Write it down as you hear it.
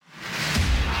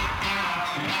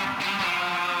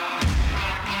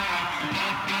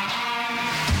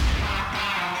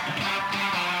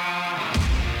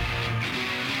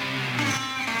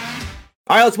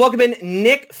All right, let's welcome in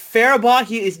Nick Farabaugh.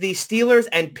 He is the Steelers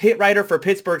and Pitt writer for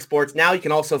Pittsburgh Sports Now. You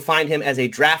can also find him as a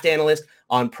draft analyst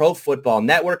on Pro Football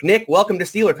Network. Nick, welcome to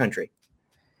Steeler Country.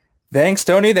 Thanks,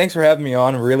 Tony. Thanks for having me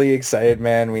on. Really excited,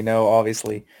 man. We know,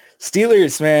 obviously,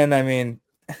 Steelers, man. I mean,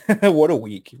 what a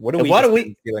week. What a week. What a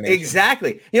week.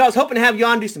 Exactly. I was hoping to have you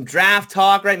on, do some draft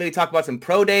talk, right? Maybe talk about some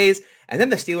pro days. And then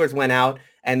the Steelers went out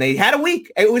and they had a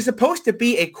week. It was supposed to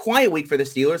be a quiet week for the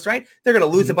Steelers, right? They're going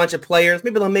to lose a bunch of players.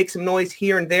 Maybe they'll make some noise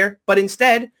here and there. But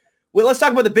instead, well, let's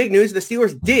talk about the big news. The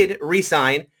Steelers did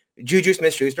re-sign Juju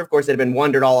Smith-Schuster. Of course, it had been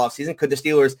wondered all offseason. Could the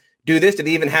Steelers do this? Did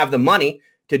they even have the money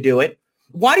to do it?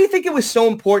 Why do you think it was so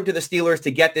important to the Steelers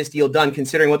to get this deal done,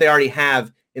 considering what they already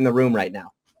have in the room right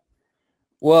now?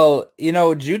 Well,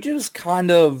 Juju's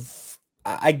kind of,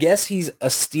 I guess he's a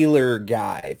Steeler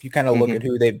guy. If you kind of look at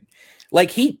who they,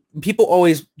 people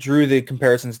always drew the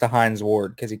comparisons to Hines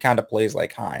Ward because he kind of plays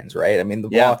like Hines, right? I mean, the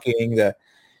blocking,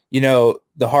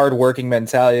 the hard-working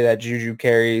mentality that Juju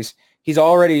carries. He's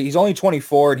only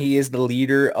 24, and he is the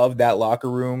leader of that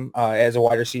locker room as a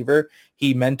wide receiver.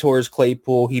 He mentors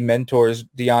Claypool. He mentors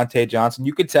Deontay Johnson.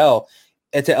 You could tell.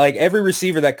 It's like every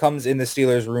receiver that comes in the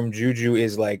Steelers room, Juju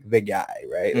is like the guy,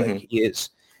 right? Like he is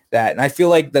that. And I feel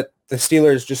like that the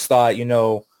Steelers just thought,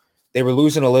 they were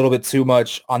losing a little bit too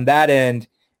much on that end.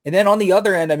 And then on the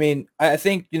other end, I mean, I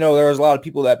think, there was a lot of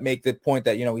people that make the point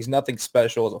that, he's nothing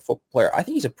special as a football player. I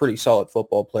think he's a pretty solid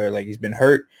football player. Like he's been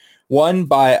hurt. One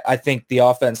by, I think, the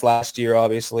offense last year,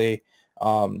 obviously.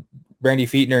 Randy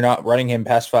Fichtner not running him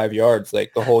past 5 yards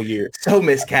like the whole year. So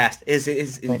miscast is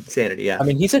insanity. Yeah. I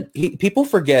mean, people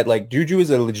forget like Juju is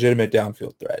a legitimate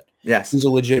downfield threat. Yes. He's a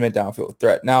legitimate downfield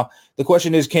threat. Now, the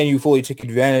question is, can you fully take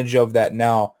advantage of that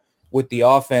now with the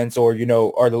offense, or,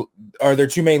 are there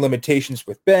too many limitations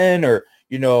with Ben, or,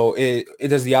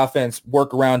 does the offense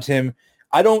work around him?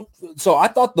 I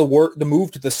thought the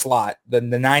move to the slot, the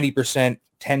 90%,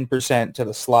 10% to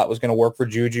the slot was going to work for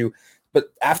Juju.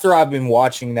 But after I've been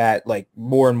watching that, like,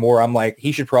 more and more, I'm like,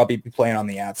 he should probably be playing on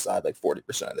the outside like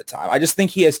 40% of the time. I just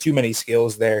think he has too many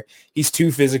skills there. He's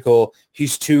too physical.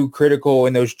 He's too critical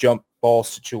in those jump ball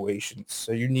situations.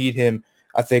 So you need him,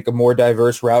 I think, a more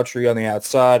diverse route tree on the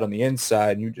outside, on the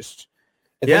inside. And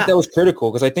I think that was critical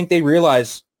because I think they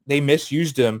realized they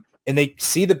misused him and they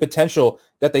see the potential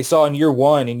that they saw in year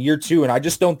one and year two. And I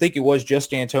just don't think it was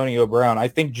just Antonio Brown. I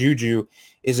think Juju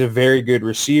is a very good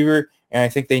receiver. And I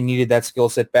think they needed that skill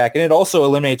set back. And it also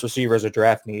eliminates receiver as a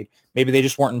draft need. Maybe they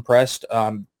just weren't impressed.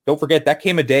 Don't forget, that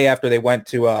came a day after they went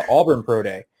to Auburn Pro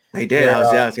Day. They did. I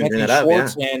was going to bring that up.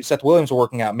 Schwartz and Seth Williams were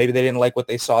working out. Maybe they didn't like what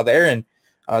they saw there. And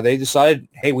they decided,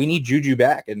 hey, we need Juju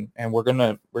back. And we're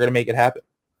gonna make it happen.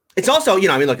 It's also,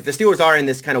 look, if the Steelers are in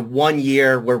this kind of 1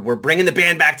 year where we're bringing the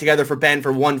band back together for Ben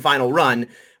for one final run,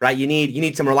 right? You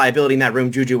need some reliability in that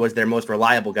room. Juju was their most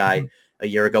reliable guy a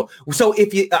year ago. So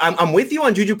I'm with you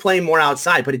on Juju playing more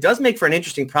outside, but it does make for an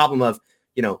interesting problem of,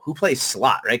 who plays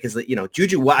slot, right? Because,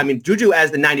 Juju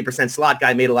as the 90% slot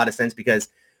guy made a lot of sense because,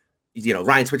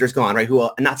 Ryan Switzer's gone, right?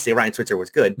 Not to say Ryan Switzer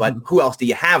was good, but who else do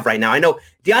you have right now? I know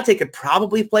Deontay could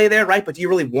probably play there, right? But do you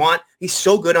really he's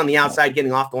so good on the outside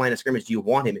getting off the line of scrimmage. Do you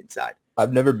want him inside?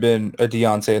 I've never been a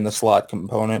Deontay in the slot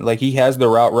component. Like he has the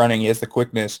route running, he has the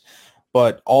quickness,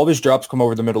 but all of his drops come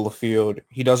over the middle of the field.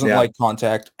 He doesn't like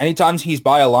contact. Anytime he's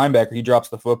by a linebacker, he drops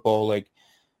the football.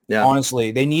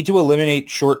 Honestly, they need to eliminate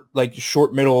short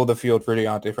middle of the field for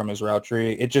Deontay from his route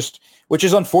tree. Which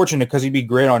is unfortunate because he'd be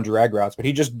great on drag routes, but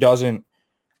he just doesn't.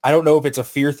 I don't know if it's a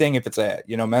fear thing, if it's a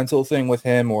mental thing with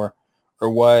him, or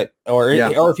what, or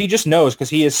if he just knows because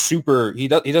he is super. He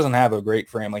doesn't have a great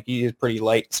frame. Like he is pretty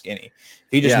light and skinny.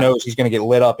 He just knows he's going to get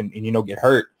lit up and get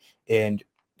hurt. And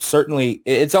certainly,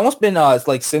 it's almost been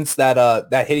since that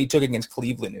hit he took against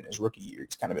Cleveland in his rookie year,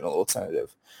 he's kind of been a little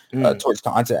tentative towards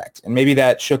contact, and maybe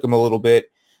that shook him a little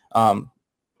bit.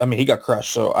 He got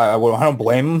crushed, so I don't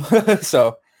blame him.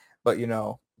 So, but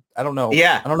I don't know.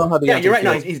 Yeah, I don't know how the you're right.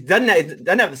 No, he doesn't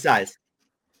have the size.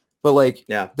 But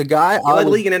the guy he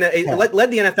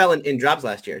led the NFL in drops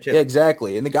last year too. Yeah,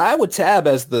 exactly. And the guy I would tab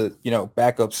as the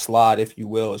backup slot, if you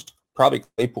will, is probably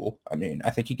Claypool. I mean, I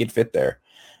think he could fit there.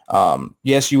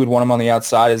 Yes, you would want him on the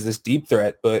outside as this deep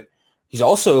threat, but he's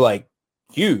also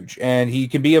huge, and he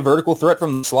can be a vertical threat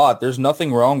from the slot. There's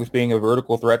nothing wrong with being a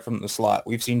vertical threat from the slot.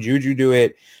 We've seen Juju do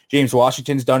it. James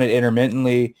Washington's done it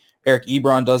intermittently. Eric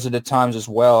Ebron does it at times as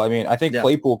well. I mean, I think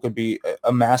Claypool could be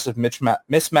a massive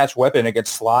mismatch weapon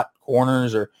against slot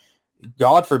corners, or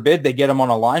God forbid they get him on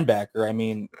a linebacker. I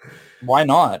mean, why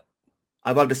not?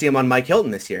 I'd love to see him on Mike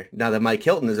Hilton this year. Now that Mike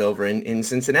Hilton is over in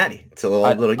Cincinnati, it's a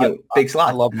little big slot.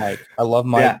 I love Mike.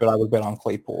 Yeah. But I would bet on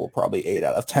Claypool probably 8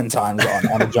 out of 10 times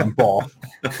on a jump ball.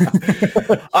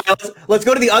 Let's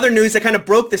go to the other news that kind of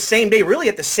broke the same day, really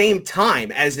at the same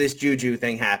time as this Juju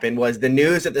thing happened. Was the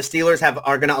news that the Steelers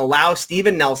are going to allow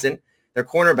Steven Nelson, their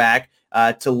cornerback,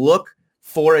 to look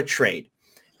for a trade.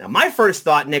 Now, my first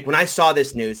thought, Nick, when I saw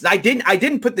this news, I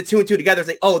didn't put the 2 and 2 together. It's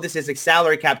like, oh, this is a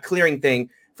salary cap clearing thing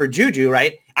for Juju,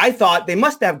 right? I thought they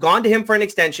must have gone to him for an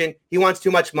extension. He wants too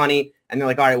much money. And they're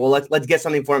like, all right, well, let's get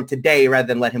something for him today rather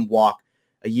than let him walk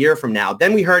a year from now.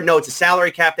 Then we heard, no, it's a salary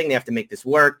cap thing. They have to make this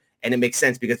work. And it makes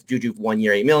sense because Juju 1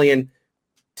 year, $8 million.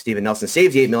 Steven Nelson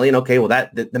saves the $8 million. Okay, well,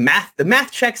 the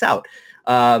math checks out.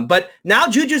 But now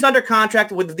Juju's under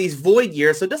contract with these void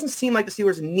years, so it doesn't seem like the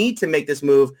Steelers need to make this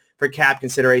move for cap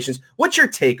considerations. What's your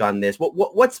take on this?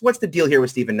 What's the deal here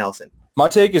with Steven Nelson? My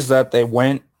take is that they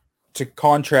went to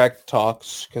contract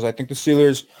talks because I think the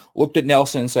Steelers looked at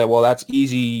Nelson and said, well, that's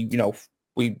easy.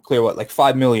 We clear like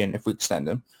 $5 million if we extend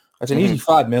him. That's an easy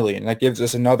 $5 million. That gives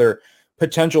us another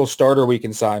potential starter we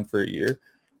can sign for a year.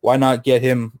 Why not get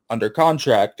him under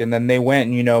contract? And then they went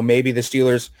and, maybe the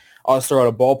Steelers, I'll throw out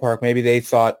a ballpark. Maybe they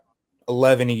thought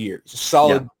 11 a year. It's a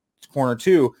solid corner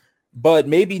 2, but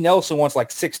maybe Nelson wants like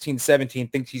 16, 17,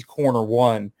 thinks he's corner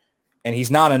 1, and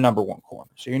he's not a number 1 corner.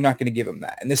 So you're not going to give him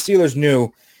that. And the Steelers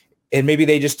knew. And maybe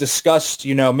they just discussed,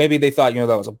 maybe they thought, that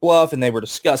was a bluff and they were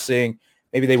discussing,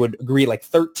 maybe they would agree like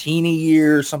 13 a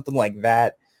year, something like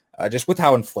that. Just with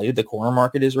how inflated the corner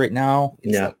market is right now.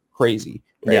 It's like crazy.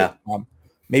 Right? Yeah.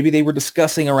 Maybe they were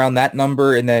discussing around that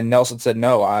number. And then Nelson said,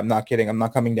 no, I'm not kidding. I'm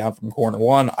not coming down from corner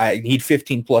 1. I need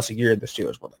 15 plus a year. The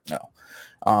Steelers were like,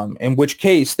 no. In which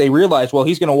case they realized, well,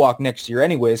 he's going to walk next year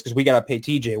anyways, because we got to pay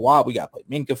TJ Watt. We got to pay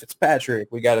Minkah Fitzpatrick.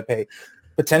 We got to pay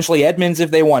potentially Edmonds if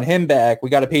they want him back. We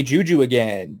got to pay Juju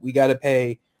again. We got to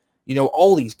pay,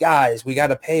 all these guys. We got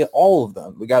to pay all of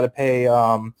them. We got to pay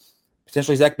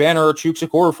potentially Zach Banner or Chuks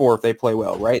Okorafor if they play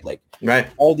well, right? Right.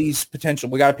 All these potential.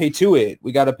 We got to pay Tuitt.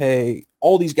 We got to pay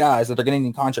all these guys that are getting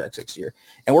in contracts next year.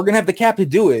 And we're going to have the cap to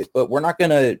do it, but we're not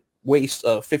going to waste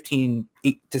a $15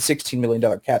 to $16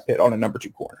 million cap hit on a number 2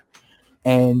 corner.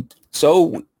 And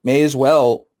so may as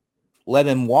well let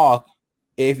him walk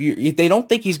if they don't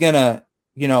think he's going to,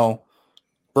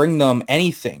 bring them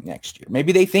anything next year.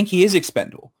 Maybe they think he is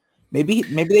expendable. Maybe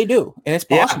they do, and it's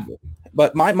possible. Yeah.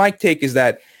 But my take is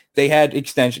that they had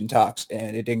extension talks,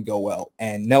 and it didn't go well.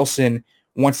 And Nelson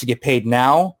wants to get paid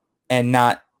now and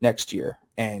not next year,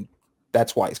 and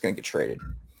that's why he's going to get traded.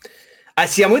 I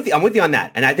see. I'm with you on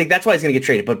that, and I think that's why he's going to get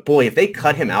traded. But boy, if they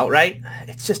cut him outright,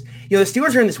 it's just the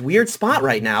Steelers are in this weird spot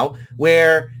right now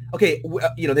where. Okay,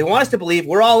 they want us to believe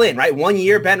we're all in, right? 1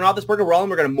 year, Ben Roethlisberger, we're all in.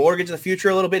 We're going to mortgage the future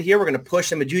a little bit here. We're going to push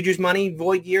some of Juju's money,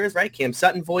 void years, right? Cam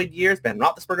Sutton, void years. Ben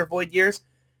Roethlisberger, void years.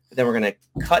 But then we're going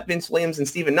to cut Vince Williams and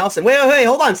Steven Nelson. Wait,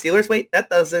 hold on, Steelers. Wait,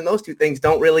 those two things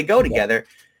don't really go together.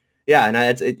 Yeah, and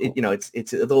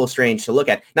it's a little strange to look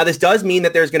at. Now, this does mean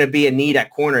that there's going to be a need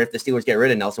at corner if the Steelers get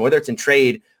rid of Nelson, whether it's in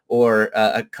trade or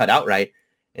a cut outright.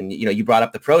 And, you brought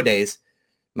up the pro days.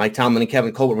 Mike Tomlin and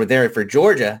Kevin Colbert were there for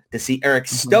Georgia to see Eric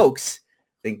Stokes.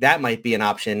 I think that might be an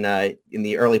option in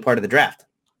the early part of the draft.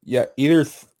 Yeah, either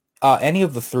any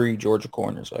of the 3 Georgia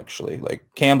corners, actually, like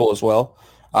Campbell as well.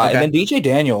 Okay. And then DJ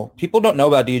Daniel. People don't know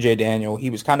about DJ Daniel. He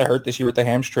was kind of hurt this year with the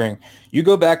hamstring. You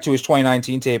go back to his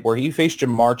 2019 tape where he faced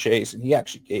Jamar Chase, and he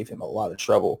actually gave him a lot of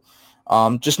trouble.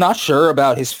 Just not sure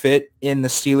about his fit in the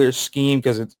Steelers scheme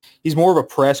because he's more of a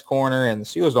press corner, and the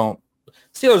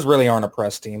Steelers really aren't a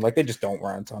press team. Like, they just don't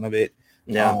run a ton of it.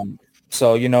 Yeah.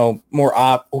 So,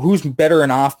 more who's better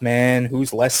in off man,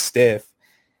 who's less stiff.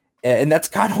 And that's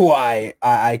kind of why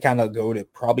I kind of go to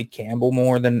probably Campbell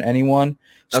more than anyone.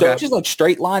 Stokes is like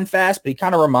straight line fast, but he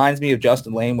kind of reminds me of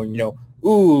Justin Lane when,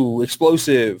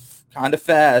 explosive, kind of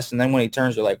fast. And then when he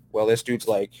turns, you're like, well, this dude's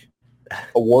like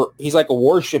he's like a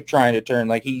warship trying to turn.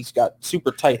 Like, he's got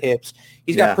super tight hips.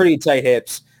 He's got pretty tight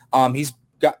hips. He's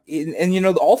got, and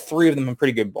all 3 of them have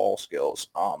pretty good ball skills.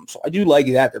 So I do like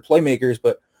that. They're playmakers,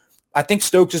 but I think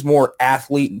Stokes is more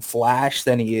athlete and flash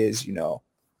than he is,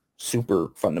 super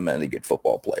fundamentally good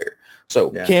football player. So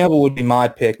Campbell would be my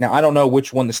pick. Now, I don't know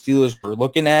which one the Steelers were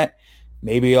looking at.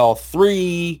 Maybe all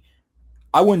 3.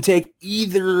 I wouldn't take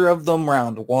either of them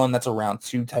round 1. That's a round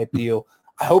 2 type deal.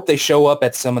 I hope they show up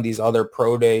at some of these other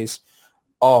pro days.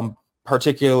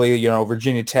 Particularly,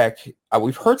 Virginia Tech.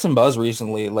 We've heard some buzz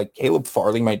recently, like Caleb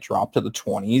Farley might drop to the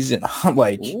 20s, and I'm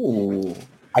like, ooh.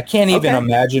 I can't even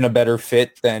imagine a better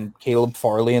fit than Caleb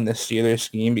Farley in the Steelers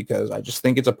scheme because I just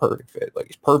think it's a perfect fit. Like,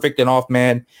 he's perfect in off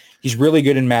man. He's really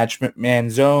good in match man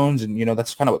zones, and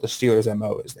that's kind of what the Steelers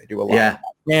MO is. They do a lot of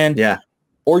man. Yeah.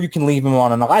 or you can leave him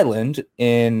on an island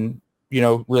in,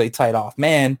 really tight off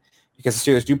man, because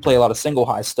the Steelers do play a lot of single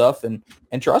high stuff and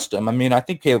trust him. I mean, I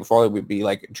think Caleb Farley would be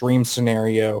like a dream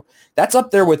scenario. That's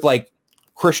up there with like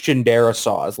Christian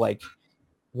Darrisaw is like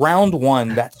round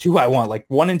one. That's who I want. Like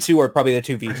 1 and 2 are probably the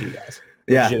two VT guys.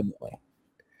 Yeah. Legitimately.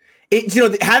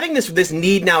 Having this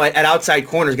need now at outside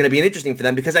corner is going to be interesting for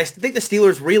them, because I think the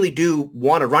Steelers really do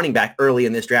want a running back early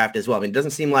in this draft as well. I mean, it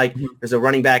doesn't seem like there's a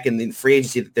running back in the free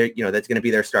agency that that's going to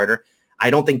be their starter. I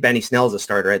don't think Benny Snell is a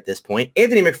starter at this point.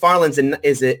 Anthony McFarland's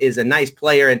is a nice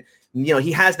player, and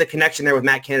he has the connection there with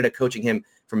Matt Canada coaching him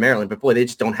from Maryland. But boy, they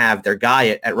just don't have their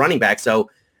guy at running back. So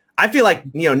I feel like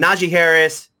Najee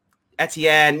Harris,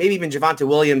 Etienne, maybe even Javonte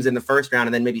Williams in the first round,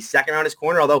 and then maybe second round as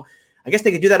corner. Although I guess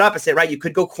they could do that opposite, right? You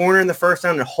could go corner in the first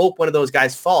round and hope one of those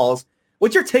guys falls.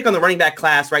 What's your take on the running back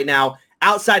class right now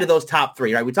outside of those top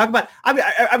three, right? We talk about,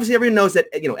 obviously everyone knows that,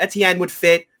 Etienne would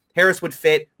fit, Harris would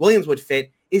fit, Williams would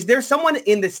fit. Is there someone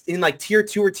in like tier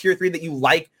 2 or tier 3 that you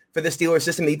like for the Steelers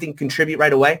system that you think contribute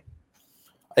right away?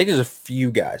 I think there's a few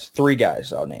guys, 3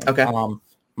 guys I'll name. Okay.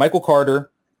 Michael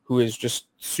Carter, who is just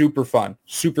super fun,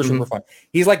 super fun.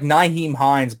 He's like Nyheim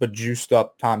Hines, but juiced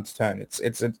up times 10.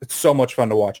 It's so much fun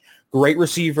to watch. Great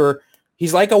receiver.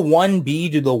 He's like a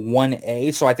 1B to the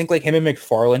 1A. So I think like him and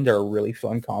McFarland are a really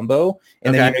fun combo.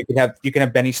 And then you can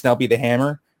have Benny Snell be the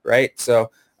hammer, right?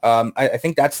 So I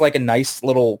think that's like a nice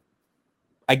little,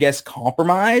 I guess,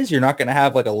 compromise. You're not going to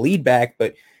have like a lead back,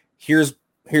 but here's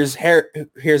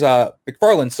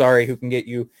McFarland, who can get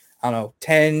you, I don't know,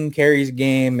 10 carries a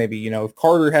game. Maybe, if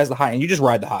Carter has the high, and you just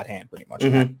ride the hot hand pretty much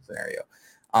in that scenario.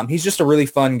 He's just a really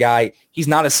fun guy. He's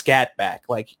not a scat back.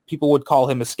 Like people would call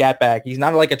him a scat back. He's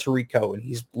not like a Tariq Cohen.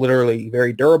 He's literally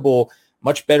very durable,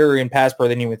 much better in pass pro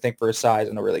than you would think for his size,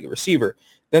 and a really good receiver.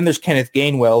 Then there's Kenneth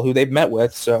Gainwell, who they've met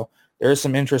with. So there is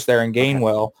some interest there in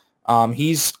Gainwell.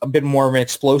 He's a bit more of an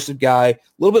explosive guy, a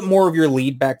little bit more of your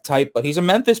lead back type, but he's a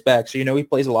Memphis back. So, he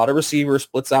plays a lot of receiver,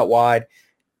 splits out wide,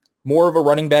 more of a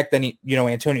running back than,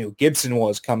 Antonio Gibson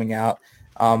was coming out.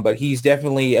 But he's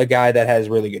definitely a guy that has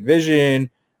really good vision,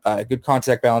 good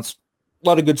contact balance, a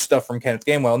lot of good stuff from Kenneth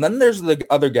Gainwell. And then there's the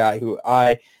other guy who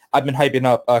I've been hyping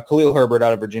up, Khalil Herbert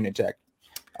out of Virginia Tech.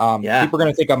 People are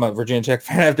going to think I'm a Virginia Tech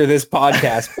fan after this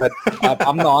podcast, but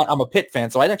I'm not. I'm a Pitt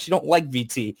fan, so I actually don't like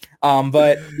VT.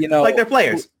 But, like their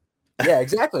players. Yeah,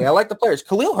 exactly. I like the players.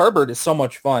 Khalil Herbert is so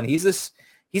much fun. He's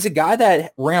a guy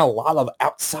that ran a lot of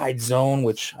outside zone,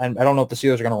 which I don't know if the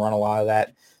Steelers are going to run a lot of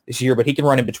that this year, but he can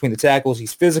run in between the tackles.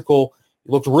 He's physical.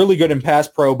 He looked really good in pass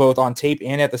pro, both on tape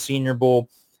and at the Senior Bowl.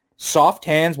 Soft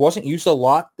hands, wasn't used a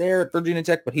lot there at Virginia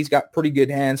Tech, but he's got pretty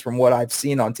good hands from what I've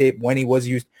seen on tape when he was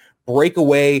used.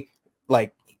 Breakaway,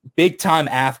 like big-time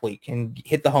athlete, can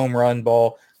hit the home run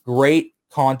ball, great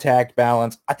contact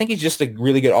balance. I think he's just a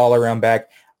really good all-around back.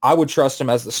 I would trust him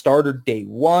as the starter day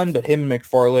one, but him and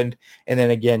McFarland, and then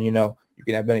again, you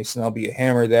can have Benny Snell be a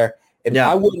hammer there. And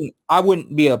I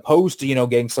wouldn't be opposed to,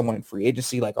 getting someone in free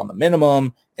agency like on the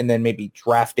minimum, and then maybe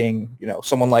drafting,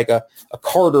 someone like a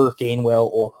Carter,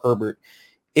 Gainwell, or Herbert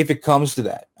if it comes to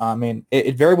that. I mean,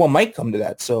 it very well might come to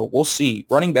that. So we'll see.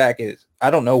 Running back is,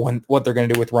 I don't know what they're going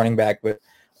to do with running back, but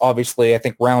obviously I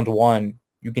think round one,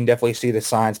 you can definitely see the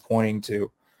signs pointing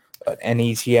to an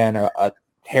Etienne, a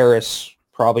Harris,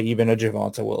 probably even a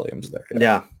Javonte Williams there.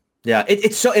 Yeah. Yeah,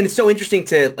 it's so interesting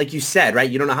to, like you said, right?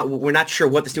 You don't know we're not sure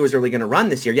what the Steelers are really going to run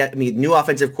this year yet. I mean, new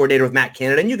offensive coordinator with Matt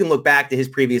Canada, and you can look back to his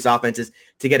previous offenses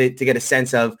to get a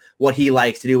sense of what he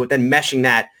likes to do, but then meshing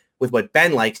that with what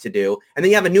Ben likes to do. And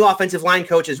then you have a new offensive line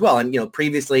coach as well. And,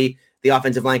 previously the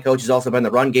offensive line coach has also been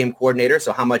the run game coordinator.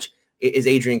 So how much is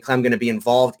Adrian Clem going to be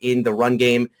involved in the run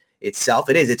game itself?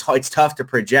 It's tough to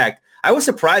project. I was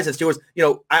surprised that Steelers,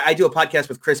 I do a podcast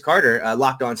with Chris Carter,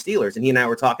 Locked On Steelers, and he and I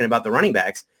were talking about the running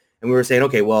backs. And we were saying,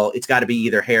 okay, well, it's got to be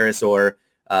either Harris or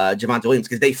Javonte Williams,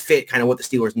 because they fit kind of what the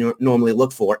Steelers normally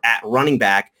look for at running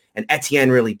back, and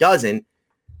Etienne really doesn't.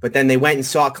 But then they went and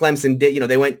saw Clemson.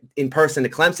 They went in person to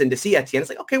Clemson to see Etienne. It's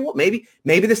like, okay, well, maybe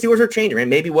the Steelers are changing, right?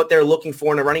 Maybe what they're looking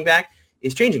for in a running back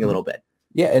is changing a little bit.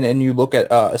 Yeah, and you look at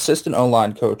assistant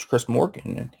O-line coach Chris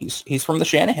Morgan, and he's from the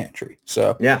Shanahan tree.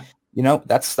 So yeah,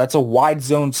 that's a wide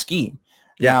zone scheme.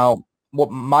 Yeah. Now, what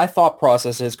my thought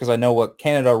process is, because I know what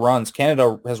Canada runs.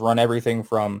 Canada has run everything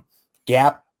from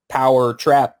gap, power,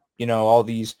 trap, all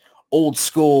these old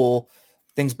school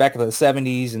things back in the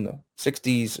 70s and the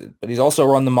 60s, but he's also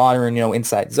run the modern,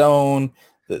 inside zone,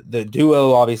 the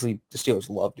duo. Obviously, the Steelers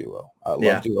love duo.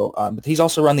 Duo. But he's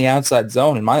also run the outside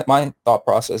zone. And my thought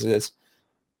process is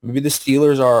maybe the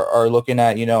Steelers are looking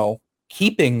at,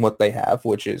 keeping what they have,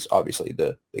 which is obviously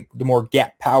the more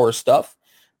gap power stuff.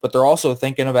 but they're also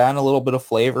thinking of adding a little bit of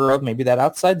flavor of maybe that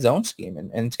outside zone scheme,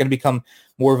 and it's going to become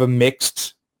more of a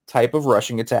mixed type of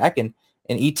rushing attack, and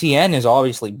ETN is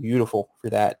obviously beautiful for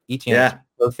that. ETN is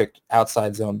perfect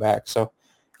outside zone back, so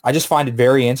I just find it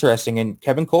very interesting. And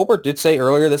Kevin Colbert did say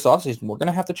earlier this offseason, we're going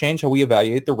to have to change how we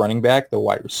evaluate the running back, the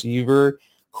wide receiver,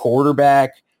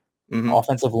 quarterback,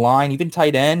 offensive line, even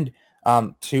tight end,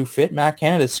 to fit Matt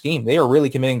Canada's scheme. They are really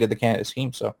committing to the Canada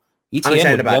scheme, so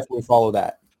ETN would definitely follow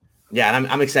that. Yeah, and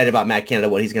I'm excited about Matt Canada,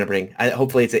 what he's going to bring.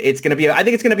 Hopefully it's going to be, I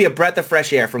think it's going to be a breath of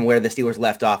fresh air from where the Steelers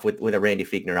left off with a Randy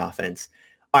Fichtner offense.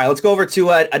 All right, let's go over to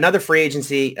another free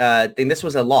agency thing. This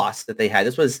was a loss that they had.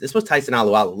 This was Tyson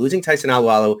Alualu, losing Tyson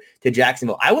Alualu to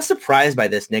Jacksonville. I was surprised by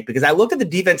this, Nick, because I looked at the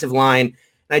defensive line and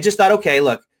I just thought, okay,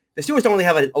 look, the Steelers don't really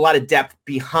have a lot of depth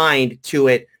behind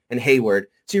Tuitt and Hayward,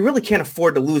 so you really can't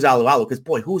afford to lose Alualu because,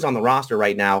 boy, who's on the roster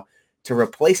right now to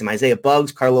replace him? Isaiah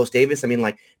Buggs, Carlos Davis. I mean,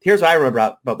 like, here's what I remember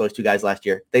about those two guys last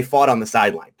year. They fought on the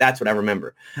sideline. That's what I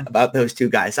remember about those two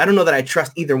guys. I don't know that I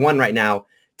trust either one right now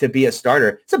to be a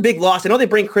starter. It's a big loss. I know they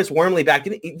bring Chris Wormley back.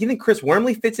 Do you think Chris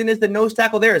Wormley fits in as the nose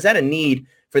tackle there? Is that a need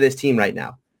for this team right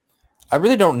now? I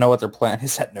really don't know what their plan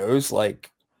is at nose.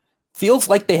 Like, feels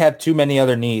like they have too many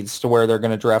other needs to where they're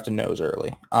going to draft a nose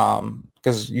early.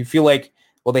 Because you feel like,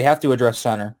 well, they have to address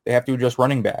center. They have to address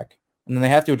running back. And then they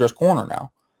have to address corner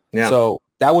now. Yeah. So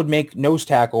that would make nose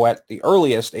tackle at the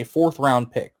earliest a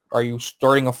 4th-round pick. Are you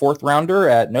starting a 4th-rounder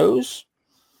at nose?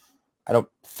 I don't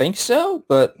think so,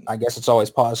 but I guess it's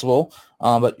always possible.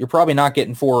 But you're probably not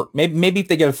getting maybe if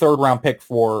they get a 3rd-round pick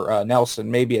for Nelson,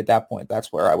 maybe at that point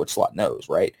that's where I would slot nose,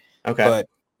 right? Okay. But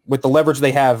with the leverage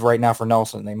they have right now for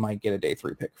Nelson, they might get a day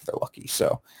 3 pick if they're lucky.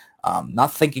 So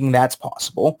not thinking that's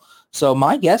possible. So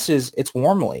my guess is it's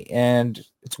Wormley, and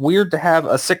it's weird to have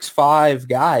a 6'5"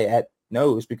 guy at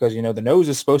nose because, the nose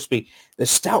is supposed to be the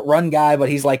stout run guy, but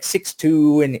he's like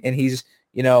 6'2", and he's,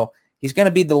 he's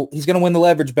going to win the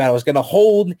leverage battle. He's going to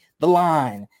hold the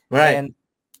line. Right. And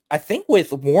I think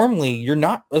with Wormley, you're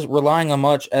not as relying on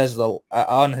much as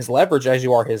on his leverage as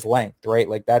you are his length, right?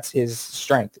 Like that's his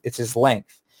strength. It's his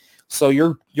length. So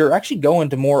you're actually going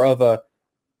to more of a,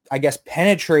 I guess,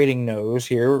 penetrating nose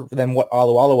here than what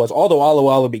Alualu was. Although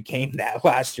Alualu became that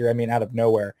last year, I mean, out of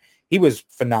nowhere, he was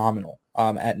phenomenal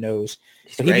at nose.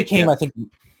 But he became, yeah.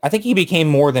 I think he became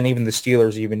more than even the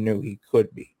Steelers even knew he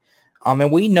could be.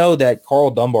 And we know that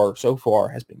Carl Dunbar so far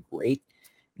has been great.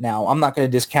 Now, I'm not going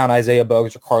to discount Isaiah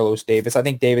Buggs or Carlos Davis. I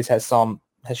think Davis has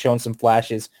shown some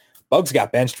flashes. Buggs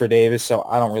got benched for Davis, so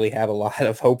I don't really have a lot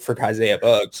of hope for Isaiah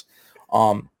Buggs.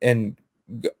 And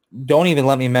don't even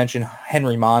let me mention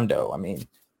Henry Mondo. I mean,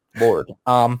 Lord.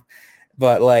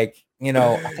 But like, he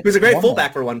was a great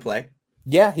fullback for one play.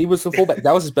 Yeah, he was the fullback.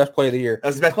 That was his best play of the year. That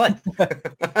was his best play.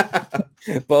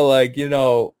 But like,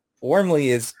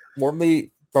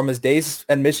 Wormley from his days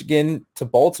at Michigan to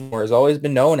Baltimore has always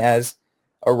been known as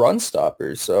a run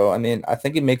stopper. So, I mean, I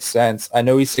think it makes sense. I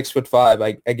know he's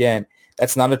 6'5". Again,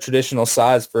 that's not a traditional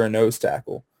size for a nose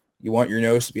tackle. You want your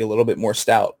nose to be a little bit more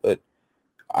stout, but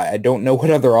I don't know what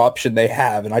other option they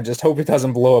have, and I just hope it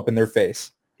doesn't blow up in their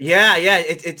face. Yeah,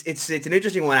 it's an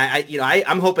interesting one.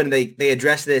 I'm hoping they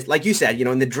address this, like you said,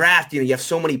 in the draft, you have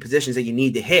so many positions that you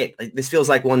need to hit. Like, this feels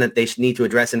like one that they need to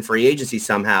address in free agency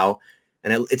somehow.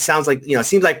 And it sounds like, it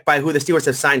seems like by who the Steelers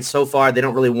have signed so far, they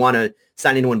don't really want to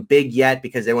sign anyone big yet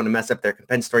because they want to mess up their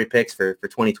compensatory picks for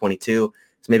 2022.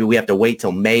 So maybe we have to wait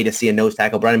till May to see a nose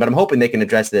tackle, Brian. But I'm hoping they can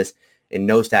address this in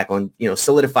nose tackle and,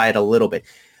 solidify it a little bit.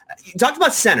 You talked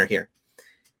about center here.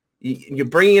 You're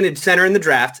bringing in a center in the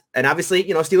draft. And obviously,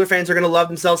 Steeler fans are going to love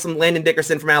themselves some Landon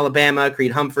Dickerson from Alabama,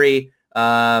 Creed Humphrey.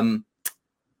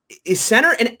 Is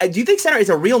center, and do you think center is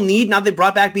a real need now they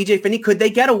brought back B.J. Finney? Could they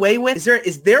get away with,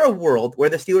 is there a world where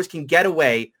the Steelers can get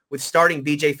away with starting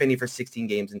B.J. Finney for 16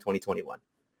 games in 2021?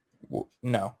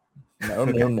 No.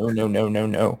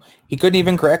 He couldn't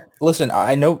even crack. Listen,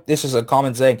 I know this is a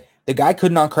common saying. The guy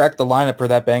could not crack the lineup for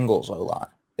that Bengals O-line.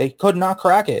 They could not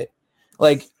crack it.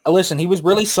 Like, listen, he was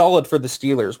really solid for the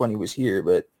Steelers when he was here,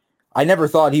 but I never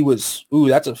thought he was,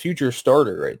 that's a future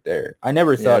starter right there. I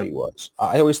never thought he was.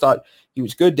 I always thought he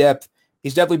was good depth.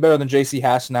 He's definitely better than J.C.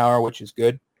 Hassenauer, which is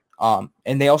good. And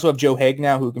they also have Joe Haig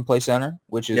now who can play center,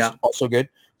 which is also good.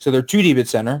 So they're too deep at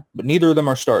center, but neither of them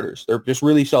are starters. They're just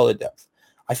really solid depth.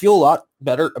 I feel a lot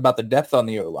better about the depth on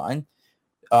the O-line,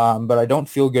 but I don't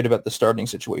feel good about the starting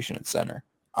situation at center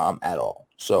at all.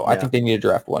 So I think they need to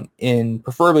draft one in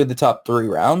preferably the top 3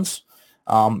 rounds.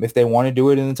 If they want to do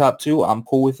it in the top 2, I'm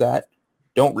cool with that.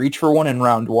 Don't reach for one in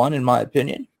round 1, in my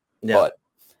opinion. Yeah. But,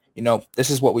 this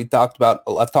is what we talked about.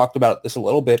 I've talked about this a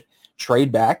little bit.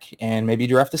 Trade back and maybe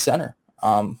draft a center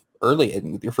early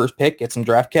with your first pick. Get some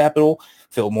draft capital,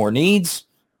 fill more needs.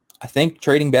 I think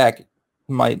trading back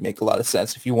might make a lot of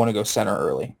sense if you want to go center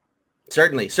early.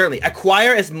 Certainly.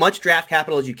 Acquire as much draft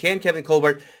capital as you can, Kevin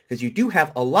Colbert, because you do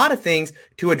have a lot of things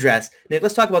to address. Nick,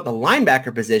 let's talk about the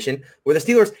linebacker position, where the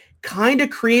Steelers kind of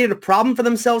created a problem for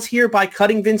themselves here by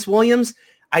cutting Vince Williams.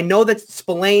 I know that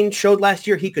Spillane showed last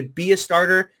year he could be a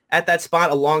starter at that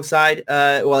spot alongside,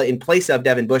 in place of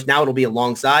Devin Bush. Now it'll be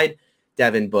alongside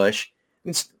Devin Bush.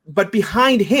 But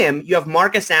behind him, you have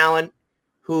Marcus Allen,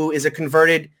 who is a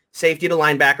converted safety to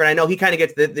linebacker. And I know he kind of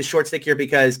gets the short stick here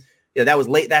because that was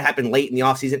late. That happened late in the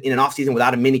offseason, in an offseason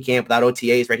without a mini camp, without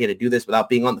OTAs, right? He had to do this without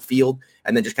being on the field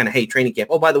and then just kind of, hey, training camp.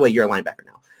 Oh, by the way, you're a linebacker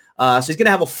now. So he's going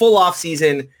to have a full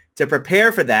offseason to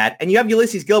prepare for that. And you have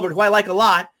Ulysses Gilbert, who I like a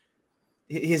lot.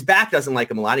 His back doesn't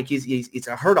like him a lot. He's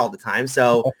hurt all the time.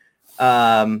 So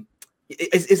how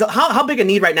big a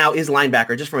need right now is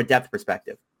linebacker, just from a depth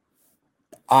perspective?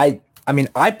 I mean,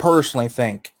 I personally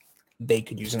think they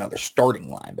could use another starting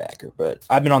linebacker, but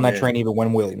I've been on that train even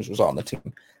when Williams was on the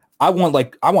team. I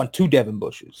want 2 Devin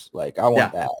Bushes. Like, I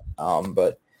want that.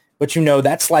 But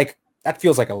that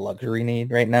feels like a luxury need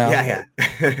right now. Yeah.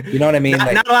 You know what I mean?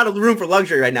 Not a lot of room for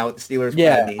luxury right now with the Steelers.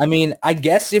 Yeah. I mean, I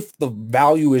guess if the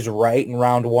value is right in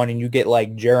round 1 and you get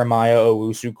like Jeremiah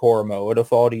Owusu-Koramoah to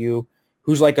fall to you,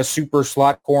 who's like a super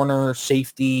slot corner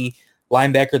safety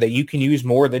linebacker that you can use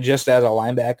more than just as a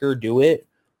linebacker, do it.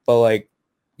 But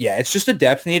it's just a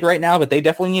depth need right now, but they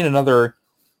definitely need another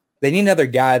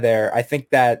guy there. I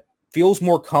think that feels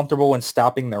more comfortable in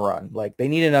stopping the run. Like, they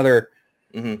need another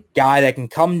guy that can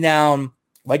come down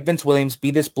like Vince Williams,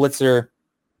 be this blitzer,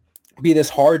 be this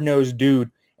hard-nosed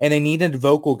dude, and they need a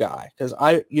vocal guy because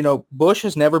Bush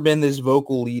has never been this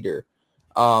vocal leader.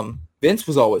 Vince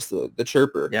was always the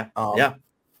chirper. Yeah.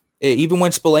 Even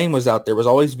when Spillane was out there, was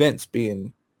always Vince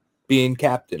being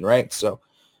captain, right? So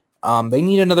they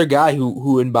need another guy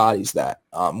who embodies that.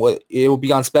 It will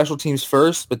be on special teams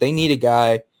first, but they need a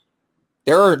guy.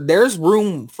 There's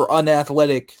room for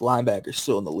unathletic linebackers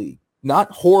still in the league.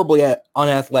 Not horribly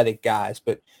unathletic guys,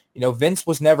 but Vince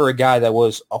was never a guy that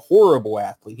was a horrible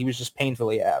athlete. He was just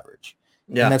painfully average.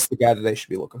 Yeah. And that's the guy that they should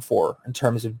be looking for in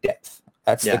terms of depth.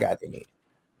 That's the guy they need.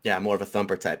 Yeah, more of a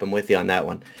thumper type. I'm with you on that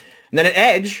one. And then at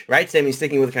edge, right?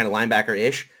 Sticking with kind of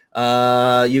linebacker-ish.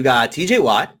 You got TJ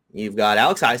Watt, you've got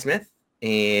Alex Highsmith,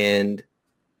 and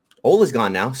Ola's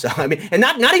gone now. So I mean, and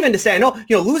not even to say, I know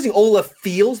losing Ola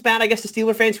feels bad, I guess, to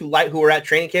Steeler fans who were at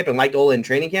training camp and liked Ola in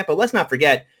training camp. But let's not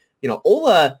forget,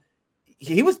 Ola,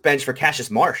 he was benched for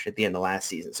Cassius Marsh at the end of last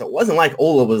season. So it wasn't like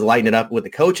Ola was lighting it up with the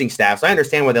coaching staff. So I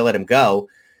understand why they let him go.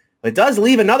 But it does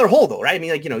leave another hole, though, right? I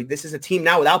mean, this is a team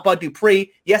now without Bud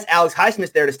Dupree. Yes, Alex Highsmith's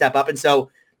there to step up, and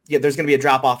so there's going to be a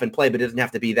drop-off in play, but it doesn't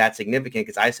have to be that significant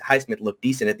because Highsmith looked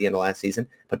decent at the end of last season.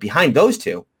 But behind those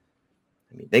two,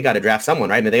 I mean, they got to draft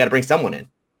someone, right? I mean, they got to bring someone in.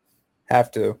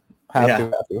 Have to.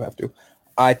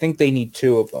 I think they need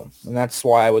 2 of them, and that's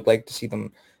why I would like to see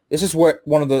them. This is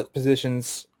one of the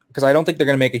positions, because I don't think they're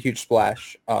going to make a huge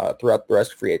splash throughout the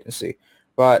rest of free agency.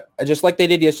 But just like they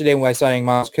did yesterday when signing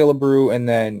Miles Killebrew and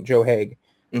then Joe Haig,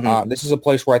 this is a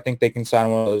place where I think they can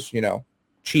sign one of those,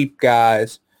 cheap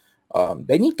guys.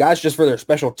 They need guys just for their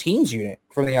special teams unit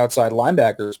from the outside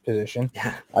linebackers position.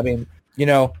 Yeah. I mean,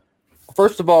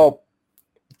 first of all,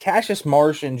 Cassius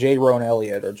Marsh and J. Rowan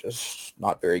Elliott are just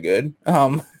not very good.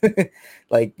 Just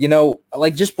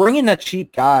bringing that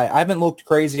cheap guy. I haven't looked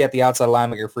crazy at the outside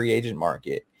linebacker free agent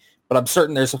market, but I'm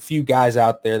certain there's a few guys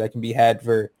out there that can be had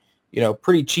for,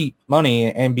 pretty cheap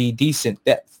money and be decent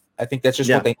depth. I think that's just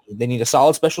what they need. They need a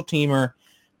solid special teamer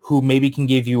who maybe can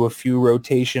give you a few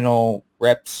rotational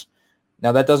reps.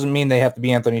 Now, that doesn't mean they have to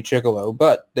be Anthony Chickillo,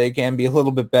 but they can be a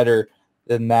little bit better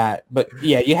than that. But,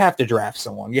 yeah, you have to draft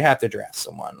someone. If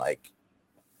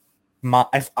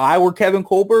I were Kevin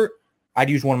Colbert, I'd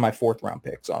use one of my 4th-round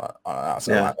picks on an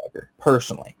outside linebacker,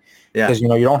 personally. Yeah. Because, you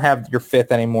don't have your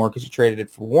 5th anymore because you traded it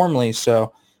for Wormley.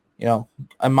 So,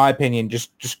 in my opinion,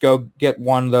 just go get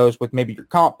one of those with maybe your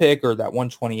comp pick or that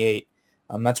 128.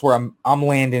 That's where I'm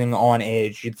landing on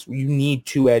edge. You need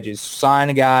 2 edges.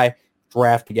 Sign a guy,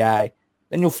 draft a guy.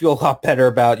 Then you'll feel a lot better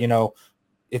about,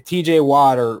 if TJ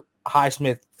Watt or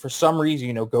Highsmith for some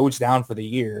reason, goes down for the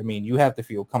year. I mean, you have to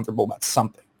feel comfortable about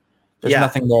something. There's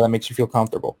nothing there that makes you feel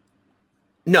comfortable.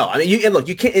 No, I mean, you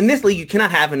can't in this league. You cannot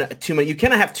have too many. You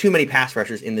cannot have too many pass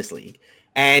rushers in this league.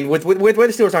 And with where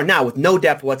the Steelers are now, with no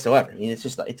depth whatsoever, I mean, it's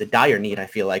a dire need. I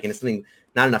feel like, and it's something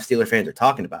not enough Steeler fans are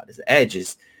talking about. Is the edge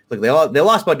is look they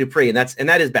lost Bud Dupree, and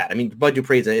that is bad. I mean, Bud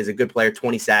Dupree is a good player,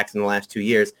 20 sacks in the last 2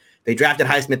 years. They drafted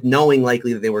Highsmith knowing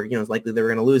likely that they were going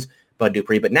to lose Bud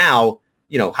Dupree, but now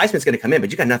Highsmith's going to come in,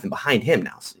 but you got nothing behind him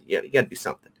now, so you got to do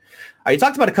something. You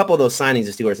talked about a couple of those signings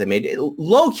the Steelers have made.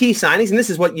 Low-key signings, and this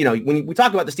is what, when we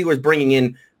talk about the Steelers bringing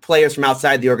in players from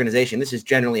outside the organization, this is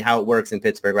generally how it works in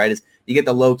Pittsburgh, right? Is you get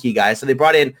the low-key guys. So they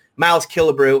brought in Miles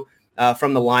Killebrew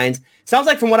from the Lions. Sounds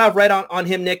like from what I've read on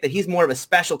him, Nick, that he's more of a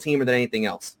special teamer than anything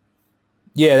else.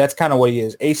 Yeah, that's kind of what he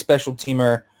is. A special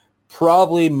teamer.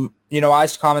 Probably, I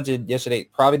commented yesterday,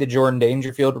 probably the Jordan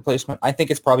Dangerfield replacement. I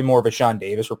think it's probably more of a Sean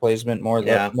Davis replacement, more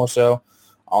so.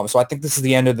 So I think this is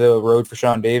the end of the road for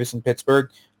Sean Davis in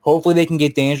Pittsburgh. Hopefully they can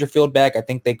get Dangerfield back. I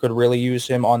think they could really use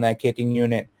him on that kicking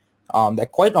unit.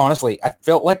 That quite honestly, I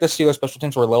felt like the Steelers special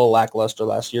teams were a little lackluster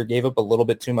last year, gave up a little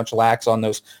bit too much lax on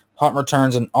those punt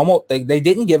returns, and almost they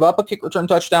didn't give up a kick return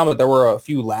touchdown, but there were a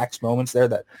few lax moments there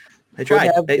that they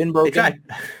tried. Been broken. They tried.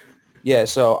 Yeah,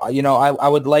 so, I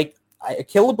would like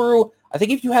Killebrew. I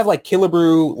think if you have like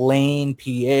Killebrew, Lane,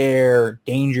 Pierre,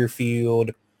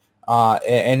 Dangerfield,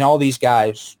 and all these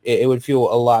guys, it would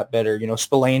feel a lot better.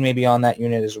 Spillane may be on that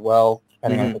unit as well,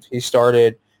 depending on if he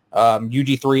started.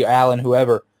 UG3, Allen,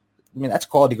 whoever. I mean, that's a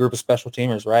quality group of special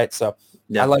teamers, right? So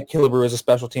I like Killebrew as a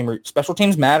special teamer. Special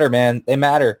teams matter, man. They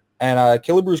matter. And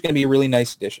Killebrew is going to be a really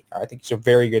nice addition. I think he's a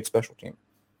very good special teamer.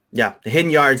 Yeah, the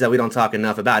hidden yards that we don't talk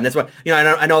enough about. And that's why,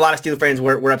 I know a lot of Steelers fans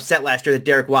were upset last year that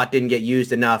Derek Watt didn't get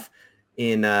used enough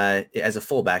in as a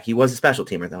fullback. He was a special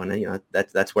teamer though, and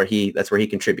that's where he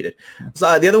contributed.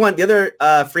 So the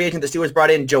other free agent the Steelers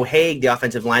brought in, Joe Haeg, the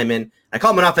offensive lineman. I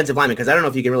call him an offensive lineman because I don't know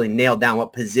if you can really nail down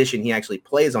what position he actually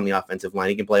plays on the offensive line.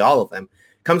 He can play all of them.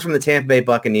 Comes from the Tampa Bay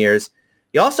Buccaneers.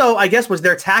 He also, I guess, was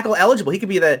their tackle eligible. He could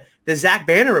be the Zach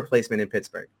Banner replacement in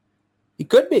Pittsburgh. He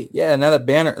could be, yeah. Now that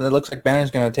Banner, it looks like Banner's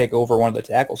going to take over one of the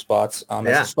tackle spots as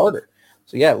a starter.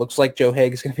 So yeah, it looks like Joe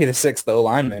Haeg is going to be the sixth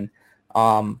lineman.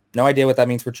 No idea what that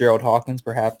means for Gerald Hawkins.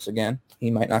 Perhaps again,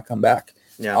 he might not come back.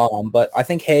 Yeah. But I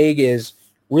think Haeg is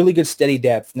really good, steady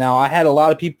depth. Now I had a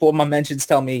lot of people in my mentions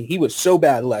tell me he was so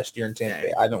bad last year in Tampa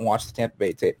Bay. I haven't watched the Tampa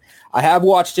Bay tape. I have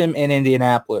watched him in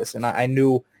Indianapolis, and I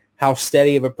knew how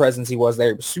steady of a presence he was there.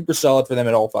 He was super solid for them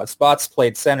at all five spots.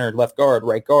 Played center, left guard,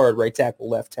 right tackle,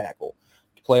 left tackle.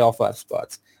 Play all five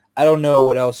spots. I don't know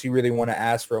what else you really want to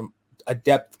ask from a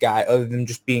depth guy other than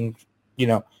just being,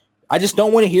 I just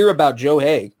don't want to hear about Joe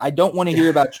Haeg. I don't want to hear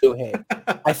about Joe Haeg.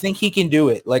 I think he can do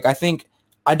it.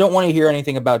 I don't want to hear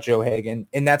anything about Joe Haeg,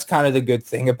 and that's kind of the good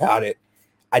thing about it.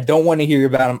 I don't want to hear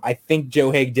about him. I think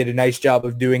Joe Haeg did a nice job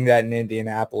of doing that in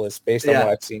Indianapolis based on what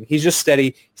I've seen. He's just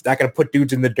steady. He's not going to put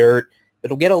dudes in the dirt.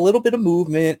 It'll get a little bit of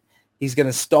movement. He's going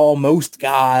to stall most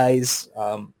guys.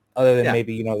 Other than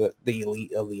maybe, the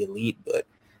elite of the elite. But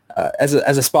as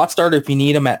a spot starter, if you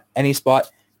need him at any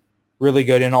spot, really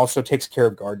good, and also takes care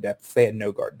of guard depth. They had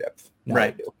no guard depth. Now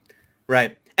right.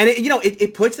 Right. And,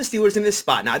 it puts the Steelers in this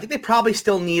spot. Now, I think they probably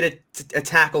still need a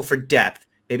tackle for depth.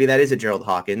 Maybe that is a Gerald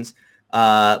Hawkins.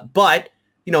 But,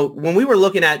 when we were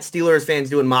looking at Steelers fans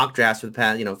doing mock drafts for the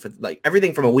past, for like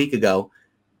everything from a week ago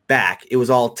back, it was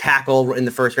all tackle in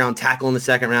the first round, tackle in the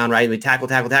second round, right? We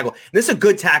tackle. And this is a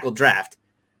good tackle draft.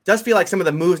 Does feel like some of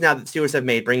the moves now that the Steelers have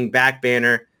made, bringing back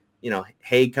Banner,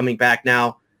 Haeg coming back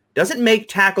now, doesn't make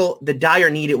tackle the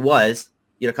dire need it was,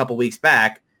 a couple weeks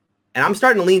back. And I'm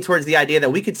starting to lean towards the idea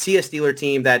that we could see a Steeler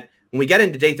team that when we get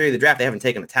into day 3 of the draft, they haven't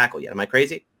taken a tackle yet. Am I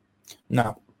crazy?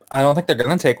 No, I don't think they're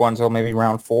going to take one until maybe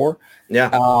round 4. Yeah.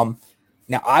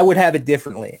 Now, I would have it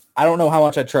differently. I don't know how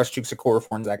much I trust Chuks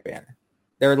Okorafor and Zach Banner.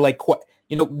 They're like,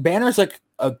 Banner's like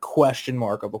a question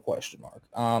mark of a question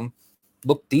mark.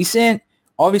 Look decent.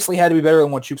 Obviously had to be better than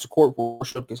what Chuks Okorafor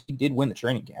showed because he did win the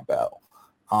training camp battle.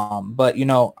 But,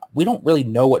 we don't really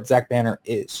know what Zach Banner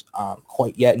is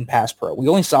quite yet in pass pro. We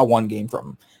only saw one game from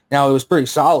him. Now, it was pretty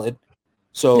solid.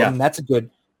 So, that's good,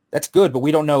 but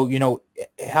we don't know,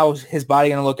 how's his body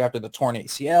going to look after the torn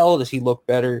ACL? Does he look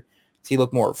better? Does he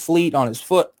look more fleet on his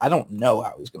foot? I don't know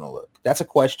how he's going to look. That's a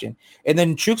question. And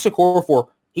then Chuks Okorafor,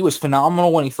 he was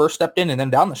phenomenal when he first stepped in, and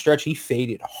then down the stretch, he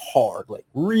faded hard, like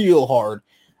real hard.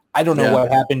 I don't know what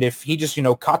happened, if he just,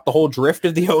 caught the whole drift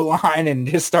of the O-line and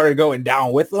just started going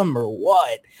down with them or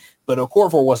what. But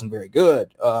Okorafor wasn't very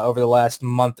good over the last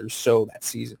month or so that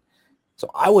season. So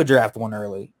I would draft one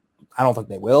early. I don't think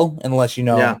they will unless,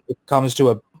 it comes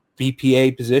to a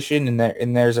BPA position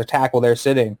and there's a tackle there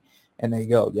sitting and they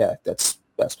go, that's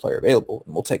best player available,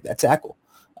 and we'll take that tackle.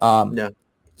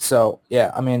 So,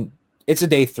 I mean, it's a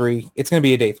day 3. It's going to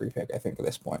be a day 3 pick, I think, at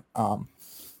this point.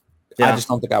 I just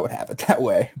don't think I would have it that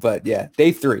way. But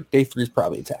day 3. Day 3 is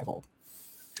probably a tackle.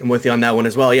 I'm with you on that one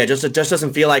as well. Yeah, just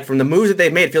doesn't feel like from the moves that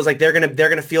they've made, it feels like they're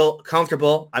gonna feel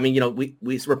comfortable. I mean, we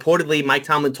reportedly Mike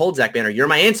Tomlin told Zach Banner, "You're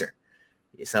my answer."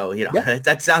 So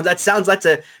that's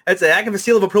a heck of a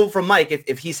seal of approval from Mike.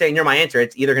 If he's saying you're my answer,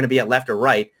 it's either going to be at left or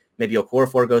right. maybe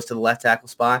Okorafor goes to the left tackle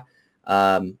spot.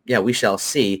 We shall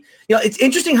see. It's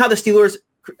interesting how the Steelers,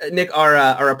 Nick,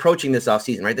 are approaching this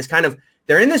offseason, right? This kind of,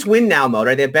 they're in this win now mode,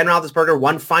 right? They have Ben Roethlisberger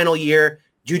one final year.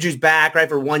 Juju's back, right,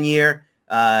 for 1 year.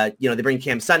 They bring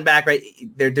Cam Sutton back, right?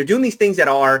 They're doing these things that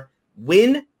are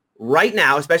win right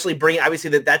now, especially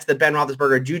obviously that's the Ben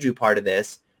Roethlisberger Juju part of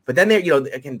this. But then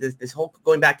again, this whole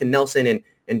going back to Nelson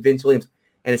and Vince Williams,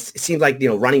 and it seems like,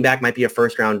 running back might be a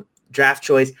first round draft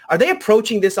choice. Are they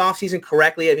approaching this offseason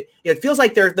correctly? It feels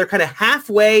like they're kind of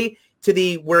halfway to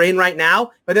the we're in right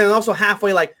now, but then also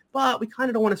halfway like, but we kind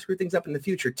of don't want to screw things up in the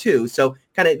future too. So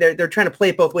kind of they're trying to play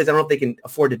it both ways. I don't know if they can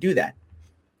afford to do that.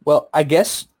 Well, I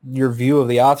guess your view of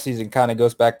the offseason kind of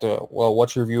goes back to, well,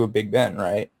 what's your view of Big Ben,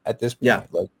 right? At this point,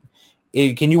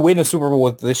 yeah. Can you win a Super Bowl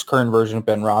with this current version of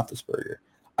Ben Roethlisberger?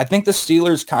 I think the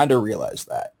Steelers kind of realize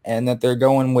that, and that they're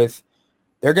going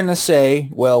to say,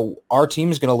 well, our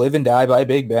team is going to live and die by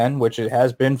Big Ben, which it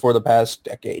has been for the past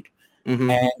decade. Mm-hmm.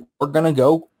 And we're going to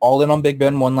go all in on Big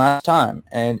Ben one last time.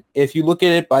 And if you look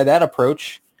at it by that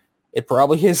approach, it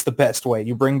probably is the best way.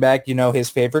 You bring back, his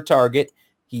favorite target.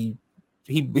 He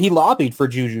lobbied for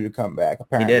Juju to come back,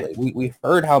 apparently. We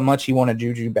heard how much he wanted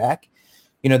Juju back.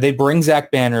 They bring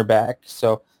Zach Banner back,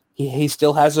 so he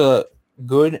still has a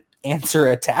good answer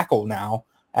at tackle now.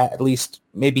 At least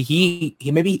maybe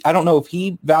I don't know if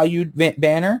he valued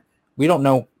Banner. We don't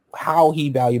know how he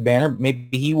valued Banner.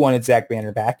 Maybe he wanted Zach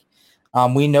Banner back.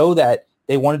 We know that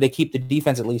they wanted to keep the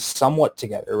defense at least somewhat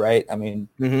together, right? I mean,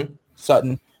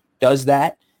 Sutton does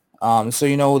that.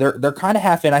 So, they're kind of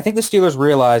half in. I think the Steelers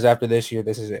realize after this year,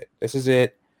 this is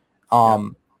it.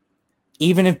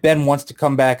 Even if Ben wants to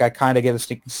come back, I kind of get a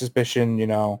sneaking suspicion,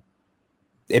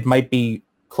 it might be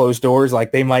closed doors.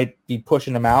 Like they might be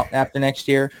pushing him out after next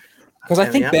year. Because I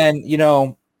think Ben,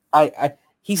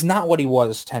 he's not what he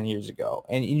was 10 years ago.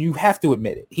 And you have to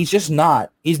admit it. He's just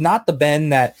not. He's not the Ben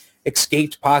that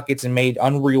escaped pockets and made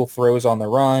unreal throws on the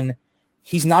run.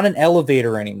 He's not an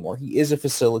elevator anymore. He is a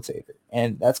facilitator.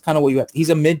 And that's kind of what you have. He's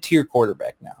a mid-tier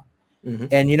quarterback now. Mm-hmm.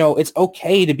 And, it's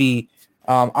okay to be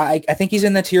I think he's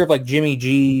in the tier of like Jimmy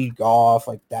G, Goff,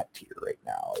 like that tier right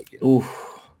now.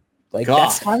 Like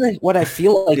that's kind of what I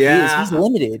feel like he is. He's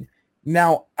limited.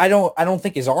 Now, I don't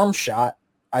think his arm's shot.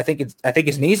 I think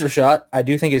his knees are shot. I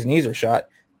do think his knees are shot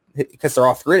because they're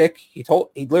arthritic. He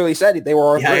literally said they were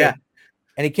arthritic. Yeah.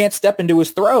 And he can't step into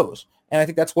his throws. And I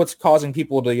think that's what's causing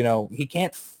people to, he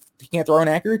can't throw an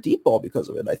accurate deep ball because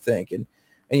of it, I think. And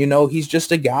he's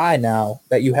just a guy now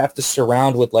that you have to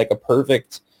surround with like a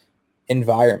perfect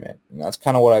environment. And that's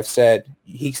kind of what I've said.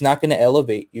 He's not going to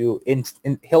elevate you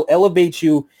he'll elevate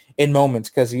you in moments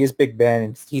because he is Big Ben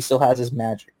and he still has his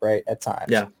magic, right? At times.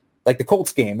 Yeah. Like the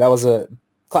Colts game, that was a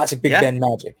classic Big Ben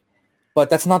magic. But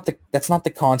that's not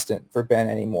the constant for Ben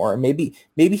anymore. And maybe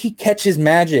he catches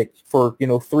magic for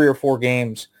 3 or 4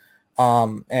 games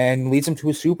and leads him to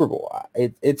a Super Bowl.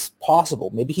 It's possible.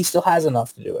 Maybe he still has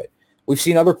enough to do it. We've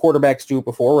seen other quarterbacks do it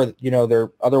before where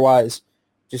they're otherwise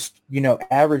just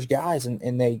average guys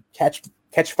and they catch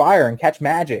fire and catch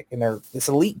magic and they're this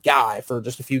elite guy for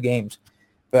just a few games.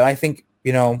 But I think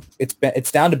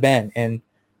it's down to Ben, and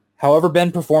however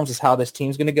Ben performs is how this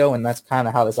team's going to go, and that's kind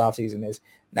of how this offseason is.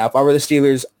 Now, if I were the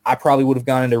Steelers, I probably would have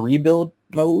gone into rebuild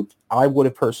mode. I would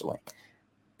have personally,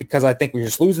 because I think we're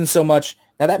just losing so much.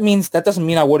 Now, that doesn't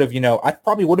mean I would have, I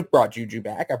probably would have brought Juju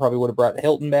back. I probably would have brought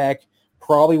Hilton back.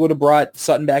 Probably would have brought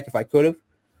Sutton back if I could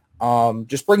have.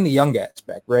 Just bring the young guys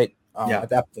back, right? At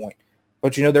that point.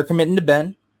 But, they're committing to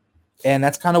Ben, and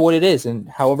that's kind of what it is. And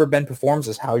however Ben performs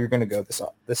is how you're going to go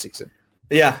this season.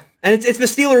 Yeah, and it's the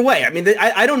Steeler way. I mean,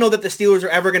 I don't know that the Steelers are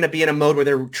ever going to be in a mode where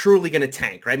they're truly going to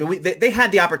tank, right? I mean, they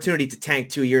had the opportunity to tank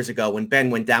 2 years ago when Ben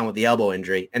went down with the elbow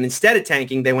injury. And instead of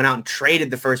tanking, they went out and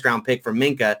traded the first-round pick for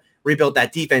Minka, rebuilt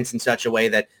that defense in such a way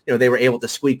that, they were able to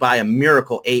squeak by a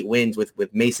miracle 8 wins with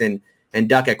Mason and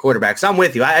Duck at quarterback. So I'm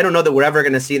with you. I don't know that we're ever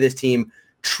going to see this team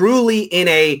truly in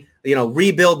a,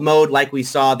 rebuild mode like we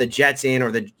saw the Jets in or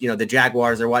the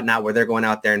Jaguars or whatnot, where they're going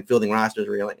out there and fielding rosters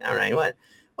where you're like, all right,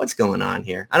 what's going on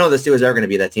here? I don't know if the Steelers are going to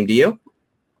be that team. Do you?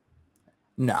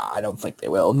 No, I don't think they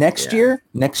will. Next year,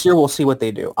 we'll see what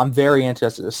they do. I'm very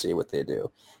interested to see what they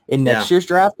do in next year's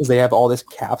draft because they have all this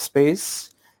cap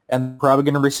space and probably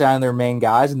going to resign their main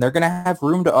guys, and they're going to have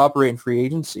room to operate in free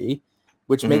agency,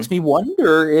 which makes me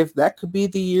wonder if that could be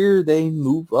the year they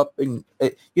move up. And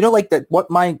like that. What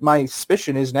my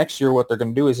suspicion is next year, what they're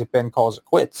going to do is if Ben calls it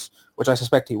quits, which I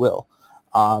suspect he will.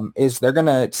 Is they're going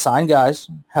to sign guys,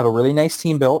 have a really nice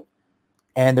team built,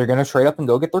 and they're going to trade up and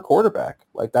go get their quarterback.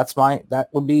 Like that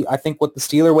would be, I think, what the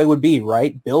Steeler way would be,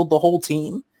 right? Build the whole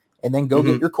team and then go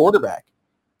get your quarterback.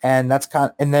 And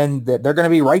and then they're going to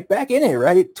be right back in it,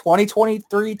 right?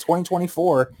 2023,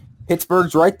 2024,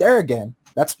 Pittsburgh's right there again.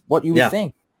 That's what you would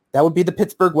think. That would be the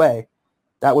Pittsburgh way.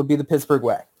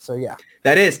 So yeah,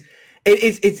 that is.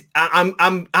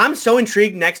 I'm so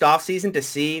intrigued next offseason to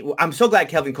see. I'm so glad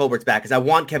Kevin Colbert's back because I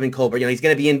want Kevin Colbert. He's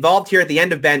going to be involved here at the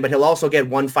end of Ben, but he'll also get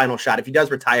one final shot. If he does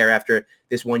retire after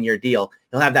this 1-year deal,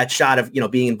 he'll have that shot of,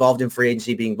 being involved in free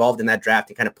agency, being involved in that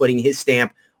draft and kind of putting his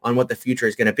stamp on what the future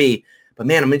is going to be. But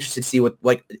man, I'm interested to see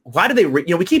why do they,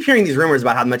 we keep hearing these rumors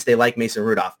about how much they like Mason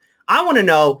Rudolph. I want to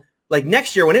know,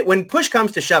 next year when push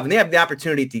comes to shove and they have the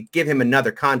opportunity to give him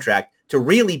another contract to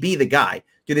really be the guy,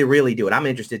 do they really do it? I'm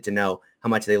interested to know how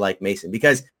much they like Mason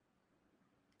because,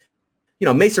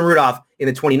 Mason Rudolph in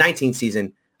the 2019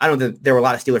 season, I don't think there were a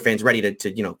lot of Steeler fans ready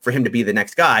to for him to be the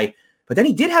next guy. But then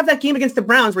he did have that game against the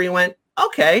Browns where he went,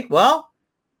 okay, well,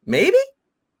 maybe.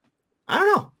 I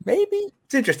don't know. Maybe.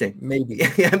 It's interesting. Maybe.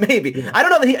 Yeah, maybe. Yeah. I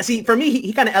don't know that for me,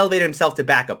 he kind of elevated himself to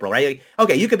backup role, right?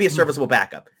 Okay, you could be a serviceable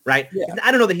backup, right? Yeah.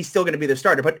 I don't know that he's still going to be the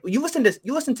starter, but you listen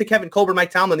to Kevin Colbert,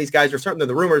 Mike Tomlin, these guys are certainly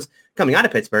the rumors coming out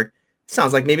of Pittsburgh.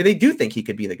 Sounds like maybe they do think he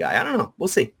could be the guy. I don't know. We'll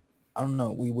see. I don't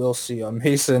know. We will see.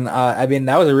 Mason,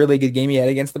 that was a really good game he had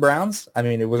against the Browns.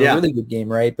 It was a really good game,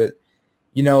 right? But,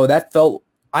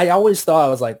 I always thought, I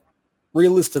was like,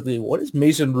 realistically, what is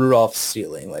Mason Rudolph's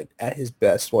ceiling? At his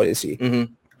best, what is he?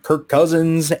 Mm-hmm. Kirk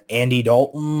Cousins, Andy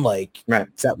Dalton, right.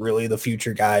 Is that really the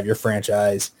future guy of your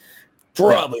franchise?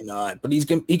 Probably not, but he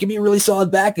can be a really solid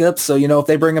backup. So, if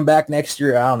they bring him back next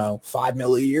year, I don't know, $5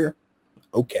 million a year.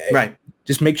 Okay. Right.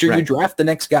 Just make sure you draft the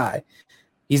next guy.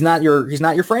 He's not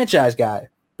your franchise guy,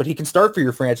 but he can start for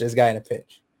your franchise guy in a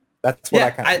pinch. That's what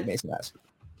I kind of see Mason as.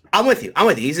 I'm with you.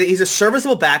 He's a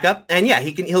serviceable backup, and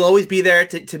he'll always be there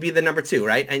to be the number 2,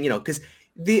 right? And because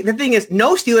the thing is,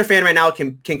 no Steeler fan right now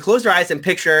can close their eyes and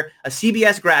picture a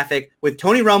CBS graphic with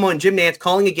Tony Romo and Jim Nantz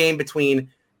calling a game between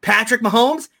Patrick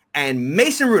Mahomes and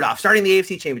Mason Rudolph starting the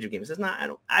AFC Championship game. It's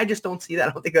not. I just don't see that.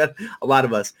 I don't think that a lot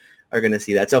of us are going to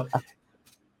see that. So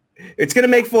it's going to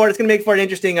make for an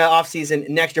interesting offseason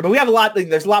next year. But we have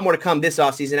there's a lot more to come this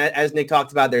offseason. As Nick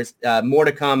talked about, there's more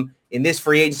to come in this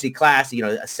free agency class.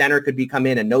 A center could come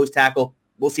in, a nose tackle.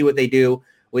 We'll see what they do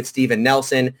with Steven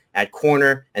Nelson at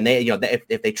corner. And they,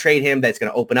 if they trade him, that's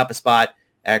going to open up a spot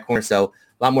at corner. So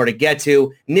a lot more to get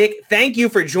to. Nick, thank you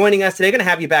for joining us today. Going to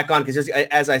have you back on because,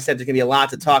 as I said, there's going to be a lot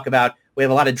to talk about. We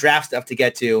have a lot of draft stuff to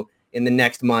get to in the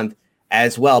next month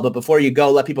as well. But before you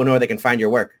go, let people know where they can find your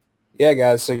work. Yeah,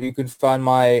 guys. So you can find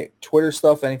my Twitter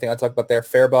stuff, anything I talk about there,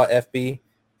 Farabaugh FB,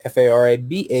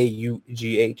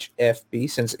 Farabughfb,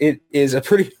 since it is a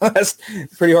pretty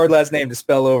hard last name to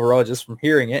spell overall just from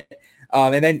hearing it.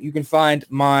 And then you can find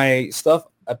my stuff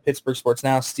at Pittsburgh Sports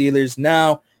Now, Steelers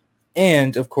Now,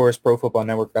 and, of course, Pro Football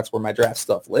Network. That's where my draft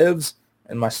stuff lives.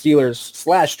 And my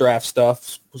Steelers/draft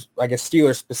stuff, I guess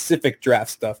Steelers-specific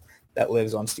draft stuff, that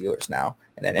lives on Steelers Now.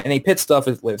 And then any Pitt stuff,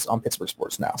 it lives on Pittsburgh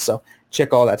Sports Now. So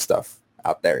check all that stuff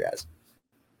out there, guys.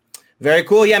 Very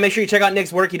cool. Yeah, make sure you check out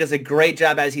Nick's work. He does a great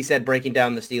job, as he said, breaking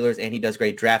down the Steelers, and he does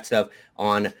great draft stuff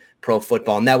on Pro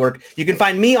Football Network. You can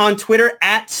find me on Twitter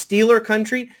at Steeler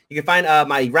Country. You can find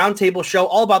my roundtable show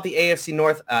all about the AFC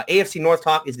North. AFC North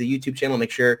Talk is the YouTube channel.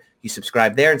 Make sure you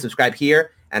subscribe there and subscribe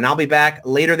here. And I'll be back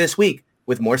later this week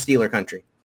with more Steeler Country.